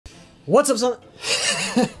What's up, son?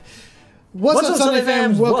 What's up, Sunday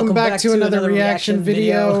fam? Welcome back to another reaction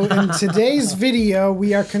video. In today's video,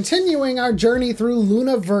 we are continuing our journey through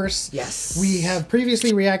Loonaverse. Yes. We have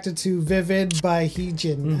previously reacted to Vivid by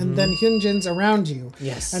Heejin, and then Hyunjin's Around You.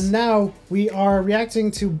 Yes. And now we are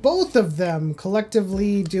reacting to both of them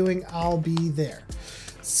collectively doing I'll Be There.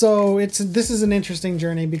 So this is an interesting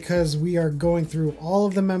journey because we are going through all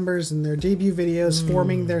of the members and their debut videos,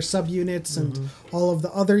 forming their subunits and all of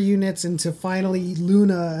the other units into finally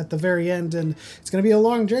Loona at the very end, and it's going to be a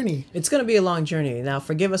long journey. It's going to be a long journey. Now,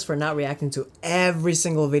 forgive us for not reacting to every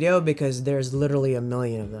single video because there's literally a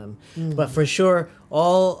million of them. But for sure,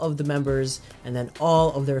 all of the members and then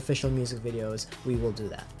all of their official music videos, we will do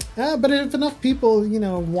that. But if enough people, you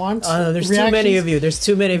know, want there's too many of you. There's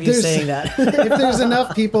too many of you saying that. If there's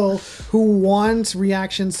enough people who want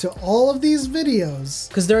reactions to all of these videos.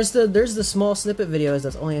 Because there's the small snippet videos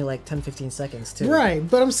that's only like 10-15 seconds too. Right,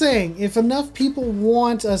 but I'm saying if enough people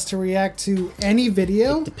want us to react to any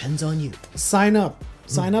video, it depends on you. Sign up.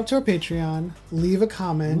 Sign up to our Patreon, leave a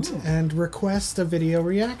comment, and request a video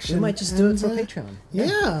reaction. We might just do it for Patreon.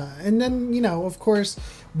 Yeah, and then, you know, of course,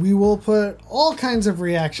 we will put all kinds of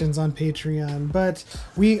reactions on Patreon, but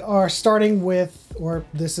we are starting with, or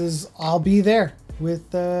this is I'll Be There,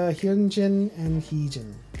 with Hyunjin and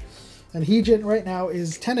Heejin. And Heejin right now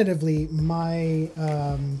is tentatively my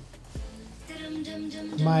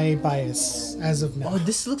my bias as of now. Oh,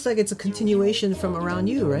 this looks like it's a continuation from Around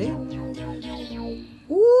You, right?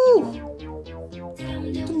 Woo!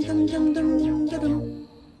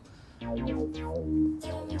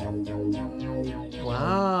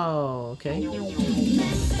 Wow, okay.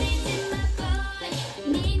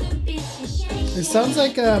 It sounds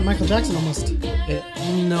like Michael Jackson almost.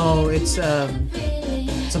 No, it's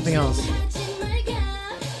something else.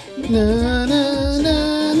 Na, na,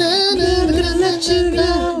 na, na, na, let you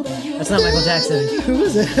go. That's not Michael Jackson. Who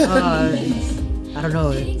is it? I don't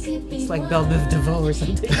know. It's like Belle Biv DeVoe or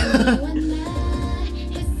something.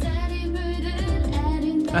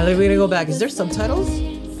 Alright, we're gonna go back. Is there subtitles?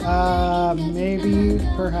 Maybe,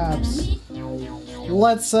 perhaps.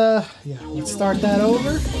 Let's start that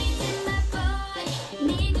over.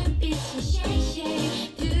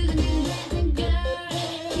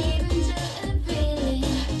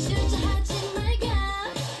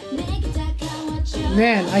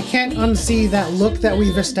 Man, I can't unsee that look that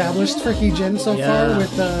we've established for Heejin so far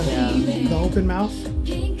with the open mouth.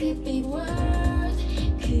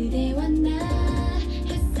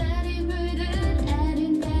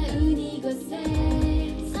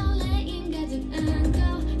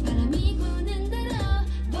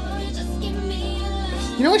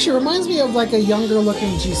 You know what? She reminds me of like a younger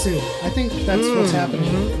looking Jisoo. I think that's what's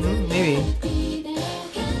happening. Maybe.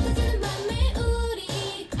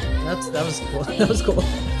 That was cool. That was cool.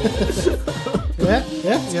 Yeah,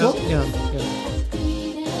 it's cool. Yeah.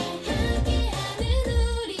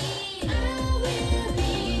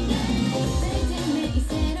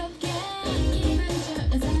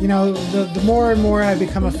 You know, the more and more I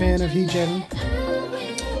become a fan of Heejin,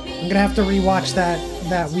 I'm gonna have to rewatch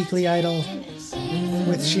that Weekly Idol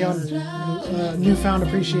with Xion, newfound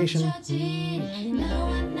appreciation.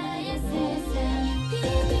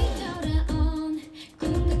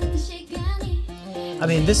 I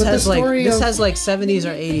mean, this has like 70s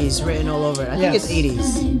or 80s written all over it. I think it's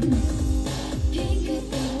 80s.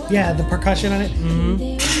 Yeah, the percussion on it.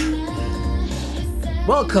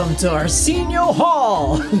 Welcome to our senior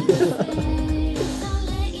hall.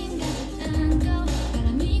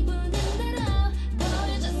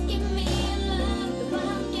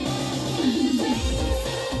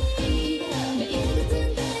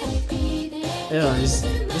 Yeah, this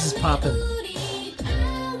is popping.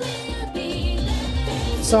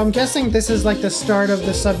 So I'm guessing this is like the start of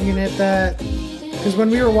the subunit that, because when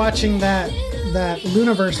we were watching that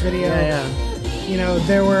Loonaverse video, you know,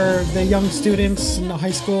 there were the young students in the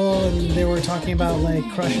high school and they were talking about like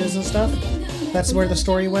crushes and stuff. That's where the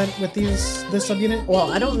story went with this subunit? Well,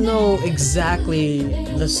 I don't know exactly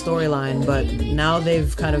the storyline, but now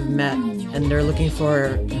they've kind of met and they're looking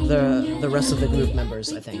for the rest of the group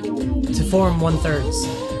members, I think, to form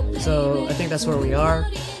 1/3. So I think that's where we are.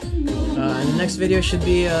 And the next video should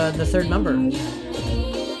be the third member.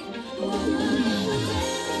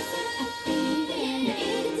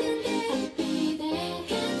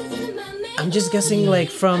 I'm just guessing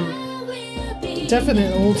like from...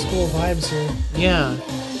 Definite old school vibes here. Yeah.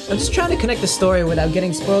 I'm just trying to connect the story without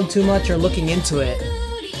getting spoiled too much or looking into it.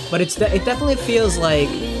 But it definitely feels like...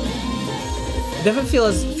 It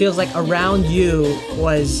definitely feels like Around You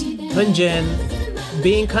was Hyunjin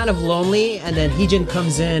being kind of lonely, and then Heejin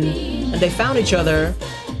comes in, and they found each other,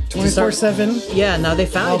 24/7. Yeah, now they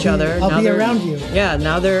found each other. I'll now be they're- around you. Yeah,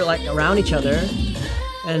 now they're like around each other,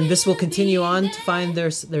 and this will continue on to find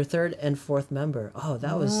their third and fourth member. Oh,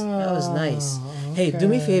 that was nice. Hey, do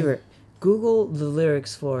me a okay. favor, Google the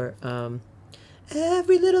lyrics for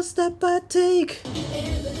 "Every Little Step I Take."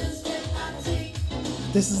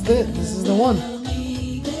 This is it. This is the one.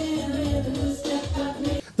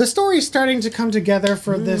 The story's starting to come together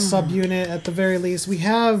for this subunit at the very least. We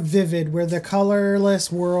have Vivid, where the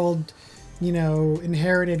colorless world, you know,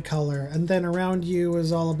 inherited color. And then Around You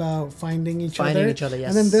is all about finding each other. Finding each other, yes.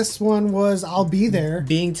 And then this one was I'll Be There.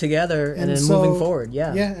 Being together and then so- moving forward,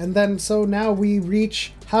 yeah. Yeah, and then so now we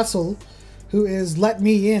reach HaSeul, who is Let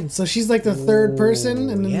Me In. So she's like the third person,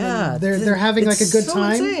 and then Yeah, they're having like a good so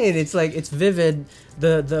time. Insane. It's like it's Vivid,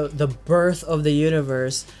 the birth of the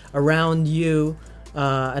universe. Around You,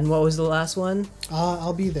 and what was the last one?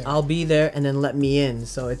 I'll Be There. I'll Be There, and then Let Me In.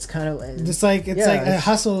 So it's kind of It's like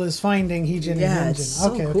HaSeul is finding Heejin and Hyunjin. it's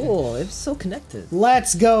so okay, cool. It's so connected.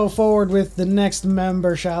 Let's go forward with the next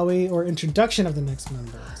member, shall we? Or introduction of the next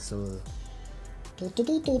member. So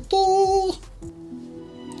Do-do-do-do-do.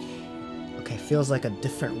 okay, feels like a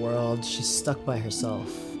different world. She's stuck by herself,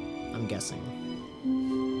 I'm guessing.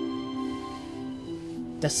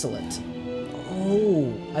 Desolate.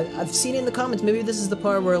 Oh, I've seen in the comments. Maybe this is the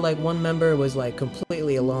part where like one member was like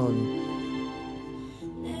completely alone.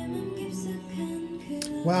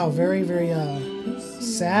 Wow, very, very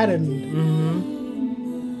sad and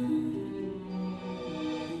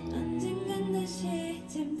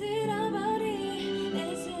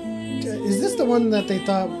Is this the one that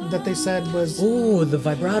they said was Ooh, the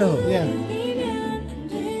vibrato. yeah.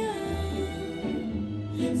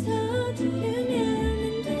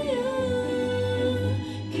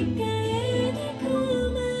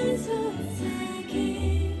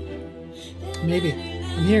 Maybe.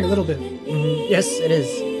 I'm hearing a little bit. Yes, it is.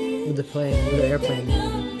 With the plane, with the airplane.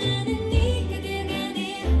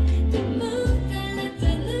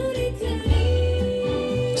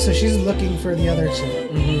 So she's looking for the other two.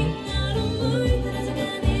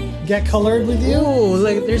 Get colored with you? Ooh,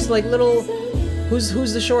 like there's like little. Who's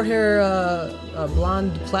the short hair,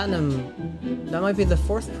 blonde platinum? That might be the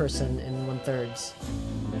fourth person in 1/3.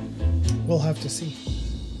 We'll have to see.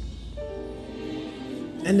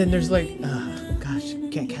 And then there's like, gosh,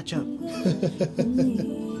 can't catch up.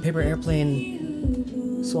 Paper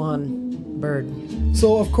airplane, swan, bird.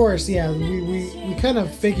 So of course, yeah, we kind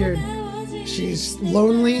of figured she's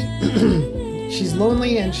lonely. She's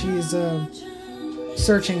lonely and she's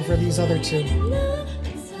searching for these other two.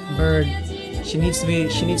 Bird. She needs to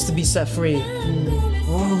be set free.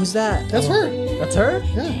 Oh, who's that? That's Oh, her. That's her?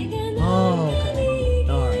 Yeah. Oh, okay.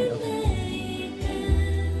 Alright, okay.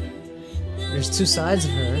 There's two sides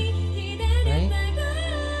of her, right?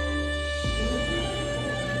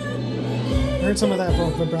 I heard some of that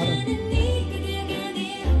vibrato.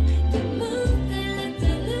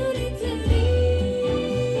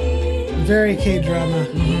 Very K-drama.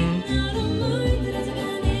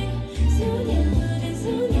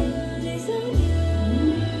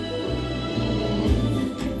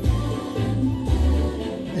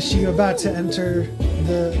 Is she about to enter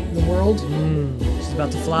the world? She's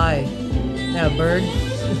about to fly. Yeah, bird.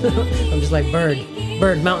 I'm just like bird.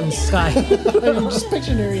 Bird, mountain, sky. I'm just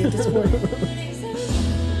Pictionary at this point.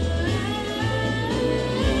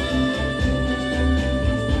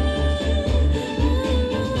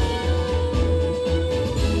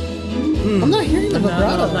 I'm not hearing the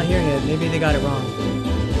vibrato. I'm not hearing it. Maybe they got it wrong.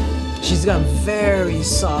 She's got a very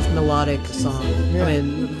soft melodic song. Yeah. I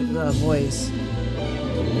mean, voice.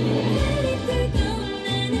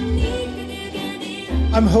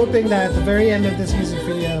 I'm hoping that at the very end of this music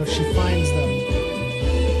video, she finds them.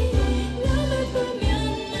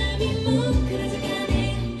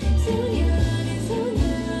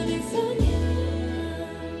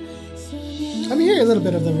 I'm hearing a little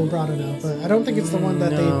bit of the vibrato now, but I don't think it's the one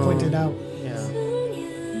that they No. pointed out. Yeah.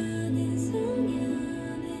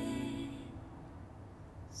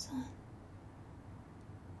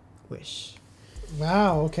 Wish.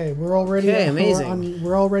 Wow. Okay, we're already Okay, amazing.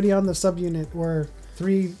 We're already on the subunit. We're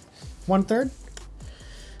 1/3.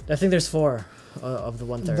 I think there's 4 of the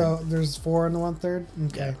 1/3. There's 4 in the 1/3.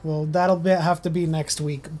 Okay. Yeah. Well, have to be next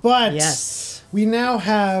week. But Yes. we now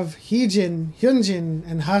have Heejin, Hyunjin,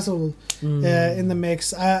 and HaSeul in the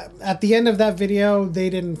mix. At the end of that video, they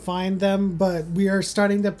didn't find them, but we are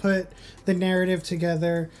starting to put the narrative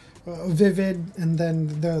together vivid, and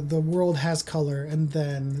then the world has color, and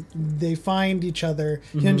then they find each other,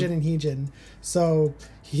 Hyunjin and Heejin. So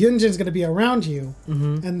Hyunjin's gonna be around you,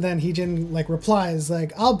 and then Heejin like replies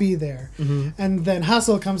like, "I'll be there," and then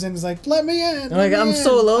HaSeul comes in and is like, "Let me in." Like, I'm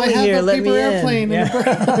so lonely here. Let me in. Airplane and a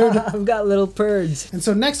bird. I've got little birds. And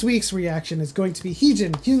so next week's reaction is going to be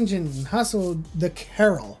Heejin, Hyunjin, and HaSeul the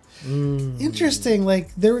Carol. Interesting.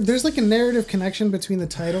 Like there's like a narrative connection between the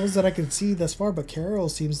titles that I could see thus far, but Carol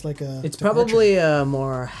seems like a It's probably a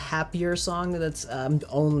more happier song. That's I'm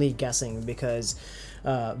only guessing because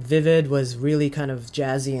Vivid was really kind of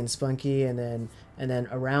jazzy and spunky, and then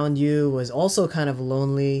Around You was also kind of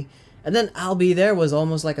lonely. And then I'll Be There was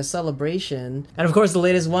almost like a celebration. And of course the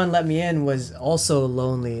latest one, Let Me In, was also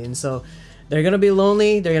lonely. And so they're gonna be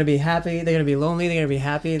lonely, they're gonna be happy, they're gonna be lonely, they're gonna be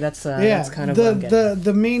happy. That's kind of what I'm getting.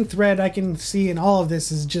 The main thread I can see in all of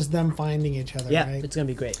this is just them finding each other. Yeah, right? it's gonna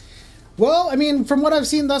be great. Well, I mean, from what I've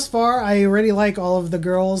seen thus far, I already like all of the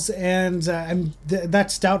girls, and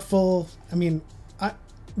that's doubtful. I mean,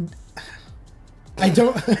 I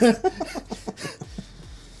don't.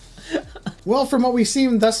 Well, from what we've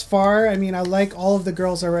seen thus far, I mean, I like all of the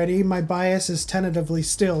girls already. My bias is tentatively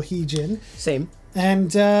still Heejin. Same.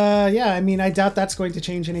 And yeah, I mean, I doubt that's going to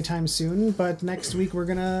change anytime soon, but next week we're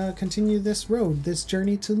going to continue this road, this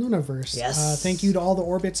journey to Loonaverse. Yes. Thank you to all the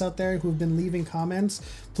Orbits out there who've been leaving comments.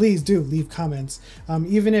 Please do leave comments.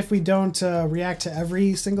 Even if we don't react to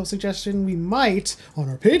every single suggestion, we might, on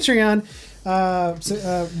our Patreon,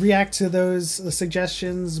 react to those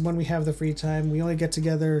suggestions when we have the free time. We only get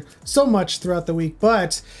together so much throughout the week,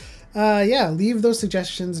 but... yeah, leave those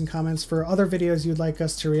suggestions and comments for other videos you'd like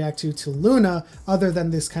us to react to Loona, other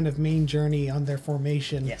than this kind of main journey on their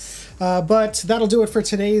formation. Yes. But that'll do it for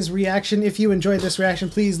today's reaction. If you enjoyed this reaction,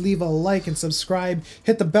 please leave a like and subscribe.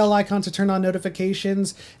 Hit the bell icon to turn on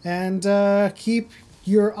notifications, and keep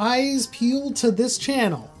your eyes peeled to this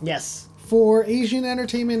channel. Yes. For Asian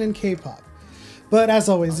entertainment and K-pop. But as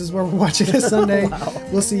always, this is where we're watching this Sunday. Wow.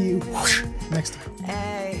 We'll see you next time.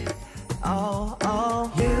 Hey, oh, oh,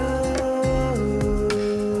 you.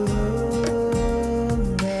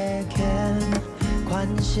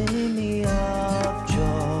 관심이 없죠.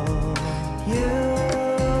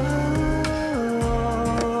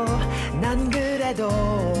 난 그래도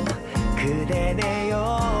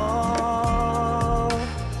그대네요.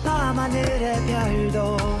 밤하늘의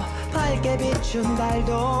별도 밝게 비춘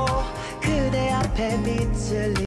달도 그대 앞에 빛을